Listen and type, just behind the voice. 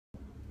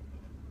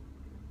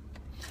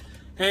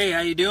Hey,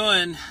 how you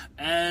doing?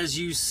 As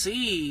you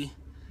see,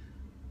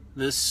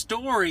 the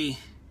story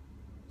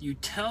you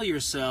tell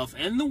yourself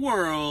and the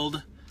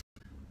world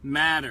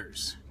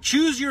matters.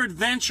 Choose your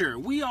adventure.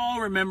 We all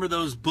remember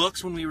those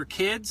books when we were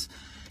kids.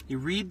 You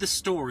read the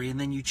story and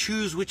then you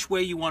choose which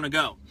way you want to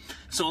go.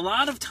 So a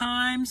lot of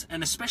times,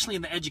 and especially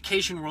in the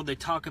education world, they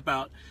talk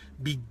about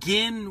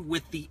begin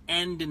with the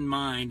end in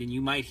mind. And you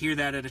might hear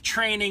that at a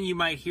training. You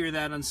might hear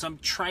that on some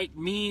trite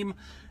meme.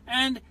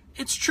 And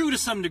it's true to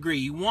some degree.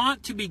 You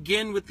want to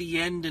begin with the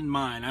end in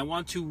mind. I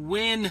want to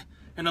win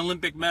an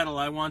Olympic medal.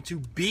 I want to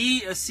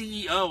be a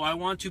CEO. I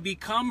want to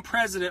become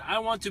president. I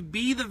want to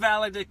be the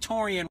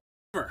valedictorian.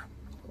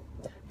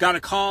 Got a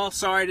call.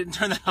 Sorry I didn't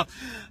turn that off.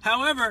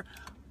 However,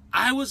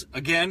 I was,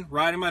 again,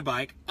 riding my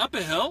bike up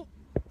a hill,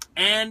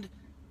 and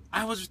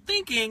I was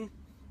thinking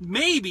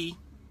maybe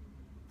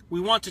we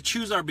want to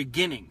choose our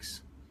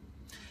beginnings.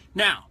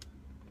 Now,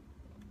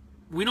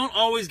 we don't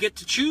always get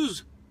to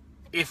choose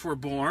if we're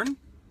born.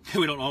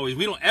 We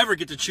don't ever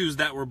get to choose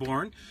that we're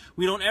born.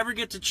 We don't ever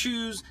get to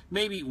choose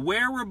maybe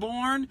where we're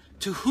born,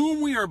 to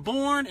whom we are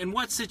born, in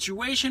what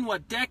situation,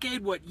 what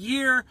decade, what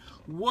year,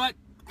 what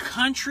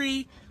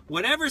country,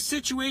 whatever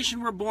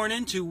situation we're born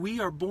into, we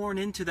are born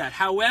into that.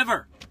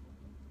 However,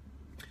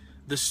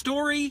 the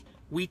story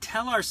we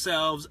tell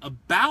ourselves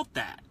about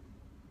that,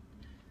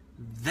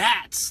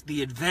 that's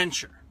the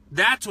adventure.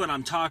 That's what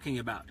I'm talking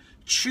about.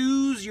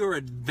 Choose your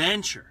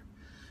adventure.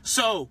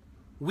 So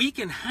we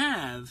can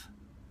have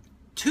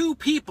two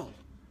people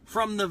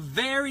from the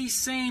very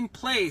same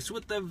place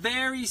with the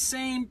very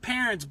same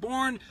parents,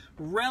 born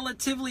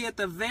relatively at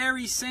the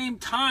very same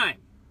time,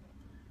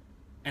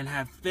 and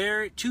have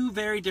two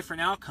very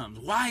different outcomes.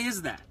 Why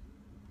is that?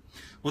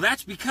 Well,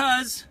 that's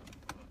because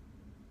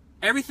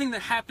everything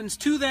that happens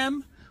to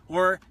them,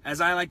 or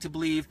as I like to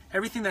believe,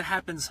 everything that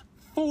happens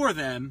for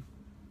them,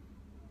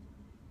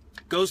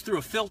 goes through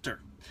a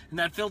filter. And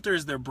that filter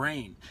is their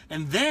brain.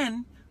 And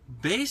then,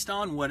 based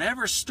on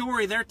whatever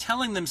story they're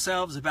telling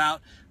themselves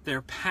about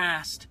their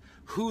past,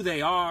 who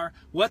they are,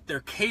 what they're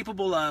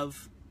capable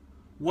of,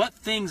 what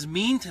things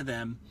mean to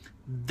them,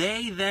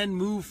 they then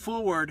move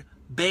forward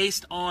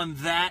based on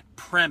that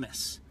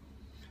premise.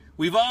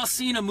 We've all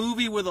seen a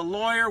movie with a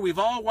lawyer. We've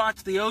all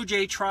watched the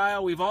OJ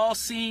trial. We've all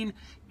seen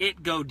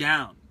it go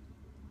down.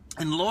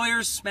 And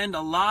lawyers spend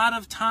a lot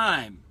of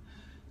time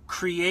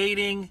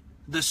creating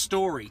the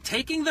story,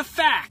 taking the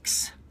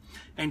facts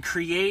and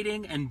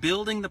creating and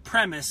building the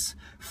premise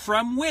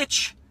from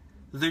which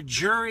the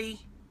jury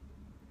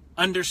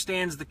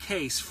understands the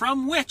case,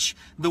 from which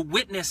the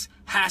witness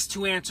has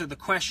to answer the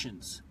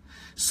questions.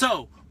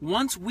 So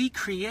once we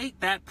create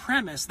that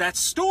premise, that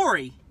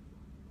story,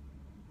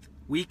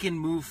 we can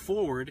move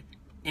forward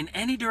in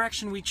any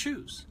direction we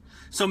choose.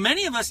 So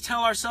many of us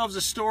tell ourselves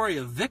a story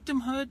of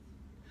victimhood.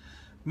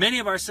 Many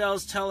of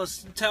ourselves tell a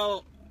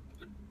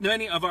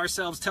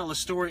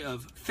story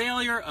of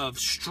failure, of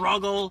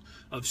struggle,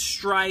 of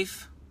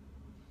strife.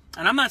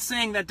 And I'm not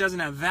saying that doesn't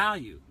have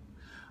value.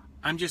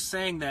 I'm just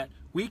saying that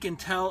we can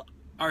tell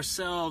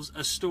ourselves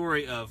a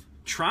story of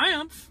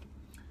triumph.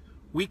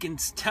 We can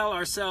tell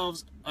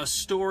ourselves a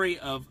story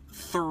of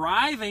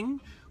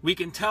thriving. We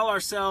can tell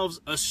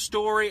ourselves a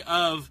story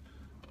of,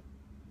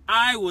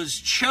 I was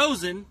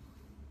chosen.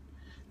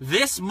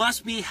 This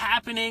must be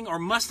happening or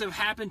must have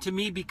happened to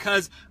me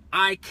because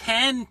I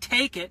can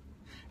take it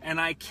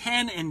and I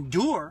can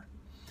endure.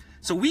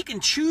 So we can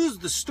choose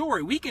the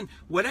story. We can,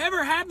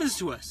 whatever happens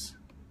to us.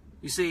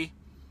 You see,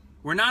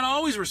 we're not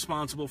always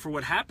responsible for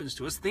what happens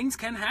to us. Things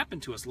can happen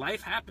to us.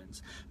 Life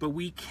happens. But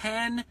we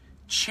can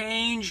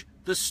change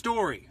the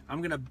story. I'm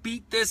going to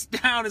beat this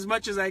down as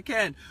much as I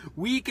can.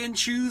 We can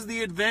choose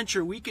the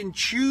adventure. We can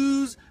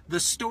choose the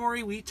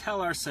story we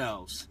tell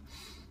ourselves.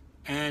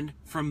 And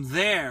from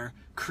there,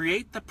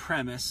 create the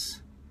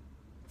premise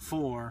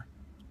for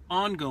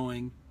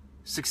ongoing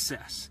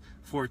success,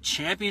 for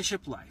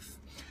championship life.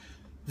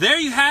 There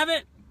you have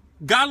it.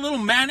 Got a little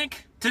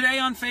manic today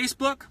on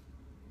Facebook.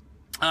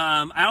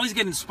 I always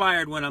get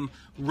inspired when I'm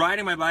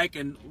riding my bike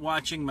and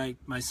watching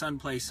my son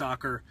play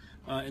soccer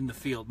in the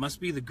field. Must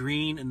be the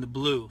green and the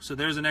blue. So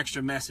there's an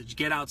extra message.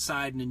 Get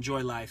outside and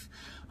enjoy life.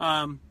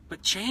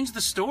 But change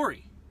the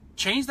story.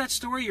 Change that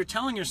story you're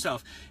telling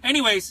yourself.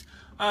 Anyways,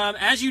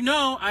 as you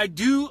know, I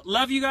do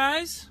love you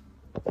guys.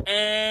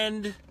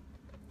 And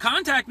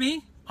contact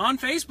me on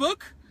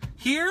Facebook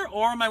here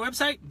or on my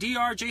website,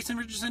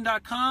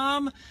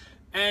 DRjRICH.com.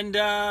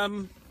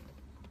 And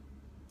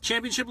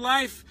Championship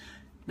Life.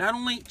 Not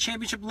only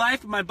Championship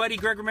Life, but my buddy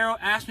Greg Romero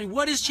asked me,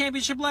 what is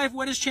Championship Life?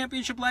 What is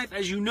Championship Life?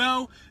 As you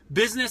know,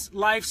 business,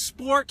 life,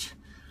 sport.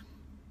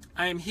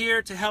 I am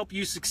here to help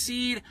you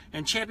succeed.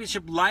 And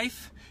Championship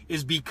Life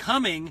is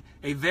becoming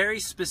a very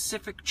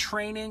specific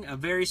training, a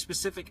very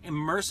specific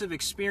immersive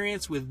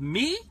experience with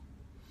me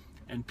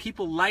and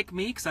people like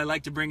me, because I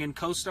like to bring in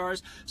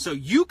co-stars. So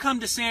you come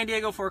to San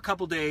Diego for a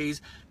couple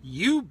days.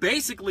 You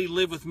basically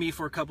live with me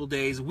for a couple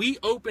days. We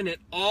open it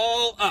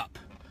all up.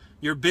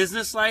 Your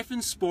business life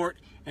and sport,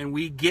 and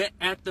we get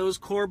at those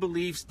core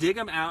beliefs, dig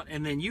them out,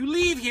 and then you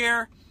leave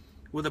here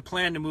with a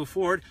plan to move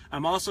forward.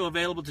 I'm also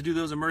available to do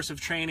those immersive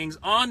trainings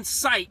on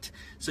site,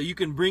 so you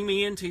can bring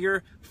me into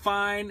your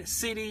fine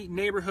city,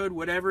 neighborhood,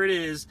 whatever it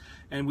is,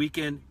 and we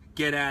can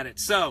get at it.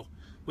 So,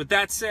 with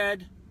that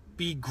said,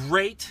 be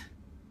great,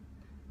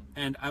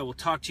 and I will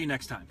talk to you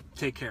next time.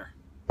 Take care.